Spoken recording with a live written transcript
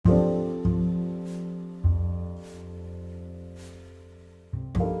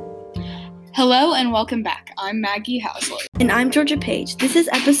Hello and welcome back. I'm Maggie Housley. And I'm Georgia Page. This is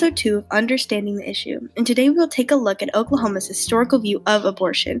episode 2 of Understanding the Issue. And today we'll take a look at Oklahoma's historical view of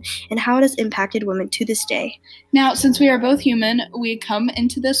abortion and how it has impacted women to this day. Now, since we are both human, we come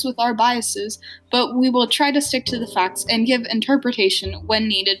into this with our biases, but we will try to stick to the facts and give interpretation when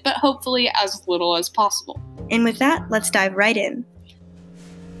needed, but hopefully as little as possible. And with that, let's dive right in.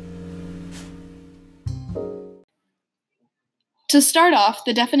 To start off,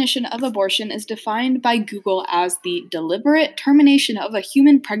 the definition of abortion is defined by Google as the deliberate termination of a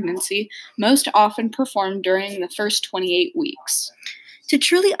human pregnancy, most often performed during the first 28 weeks. To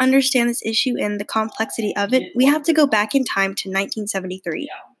truly understand this issue and the complexity of it, we have to go back in time to 1973.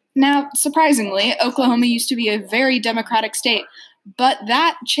 Now, surprisingly, Oklahoma used to be a very democratic state, but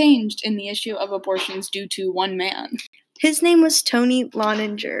that changed in the issue of abortions due to one man. His name was Tony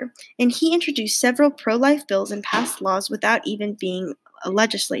Loninger, and he introduced several pro-life bills and passed laws without even being a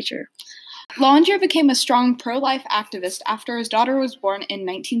legislature. Loninger became a strong pro-life activist after his daughter was born in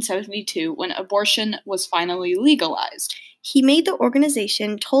 1972 when abortion was finally legalized. He made the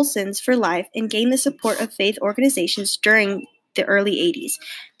organization Tulsans for Life and gained the support of faith organizations during the early 80s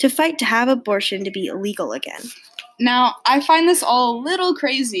to fight to have abortion to be illegal again. Now, I find this all a little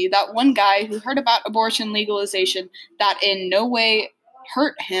crazy that one guy who heard about abortion legalization that in no way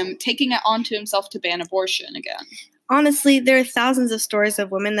hurt him, taking it onto himself to ban abortion again. Honestly, there are thousands of stories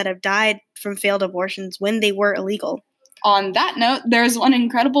of women that have died from failed abortions when they were illegal. On that note, there's one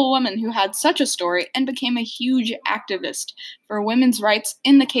incredible woman who had such a story and became a huge activist for women's rights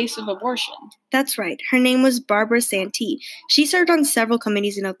in the case of abortion. That's right. Her name was Barbara Santee. She served on several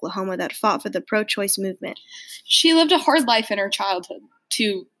committees in Oklahoma that fought for the pro-choice movement. She lived a hard life in her childhood,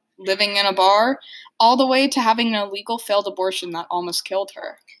 to living in a bar, all the way to having an illegal failed abortion that almost killed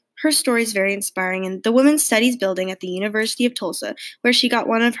her. Her story is very inspiring, and the Women's Studies building at the University of Tulsa, where she got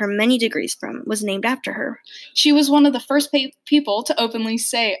one of her many degrees from, was named after her. She was one of the first people to openly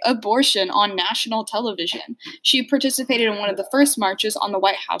say abortion on national television. She participated in one of the first marches on the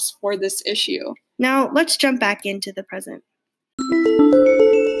White House for this issue. Now, let's jump back into the present.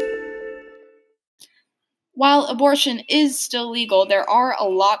 While abortion is still legal, there are a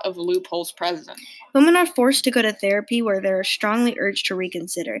lot of loopholes present. Women are forced to go to therapy where they're strongly urged to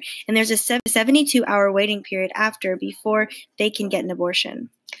reconsider, and there's a 72-hour waiting period before they can get an abortion.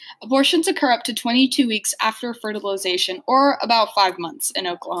 Abortions occur up to 22 weeks after fertilization, or about 5 months in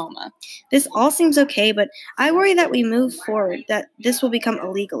Oklahoma. This all seems okay, but I worry that we move forward, that this will become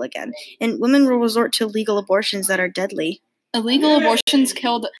illegal again, and women will resort to legal abortions that are deadly. Illegal abortions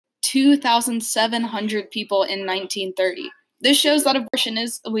killed 2,700 people in 1930. This shows that abortion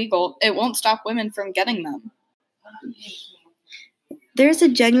is illegal. It won't stop women from getting them. There's a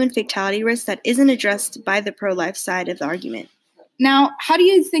genuine fatality risk that isn't addressed by the pro-life side of the argument. Now, how do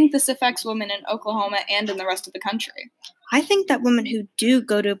you think this affects women in Oklahoma and in the rest of the country? I think that women who do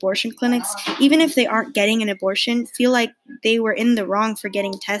go to abortion clinics, even if they aren't getting an abortion, feel like they were in the wrong for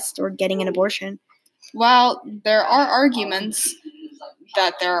getting tests or getting an abortion. While there are arguments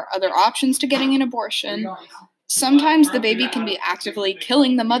that there are other options to getting an abortion, sometimes the baby can be actively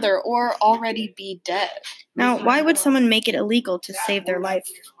killing the mother or already be dead. Now, why would someone make it illegal to save their life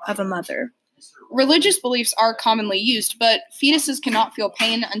of a mother? Religious beliefs are commonly used, but fetuses cannot feel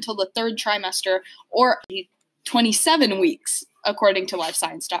pain until the 3rd trimester or 27 weeks, according to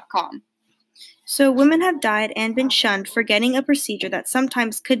LifeScience.com. So women have died and been shunned for getting a procedure that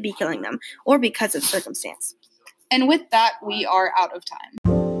sometimes could be killing them, or because of circumstance. And with that, we are out of time.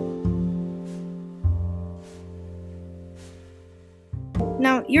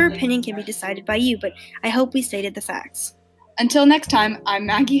 Now, your opinion can be decided by you, but I hope we stated the facts. Until next time, I'm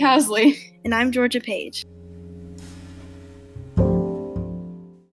Maggie Housley. And I'm Georgia Page.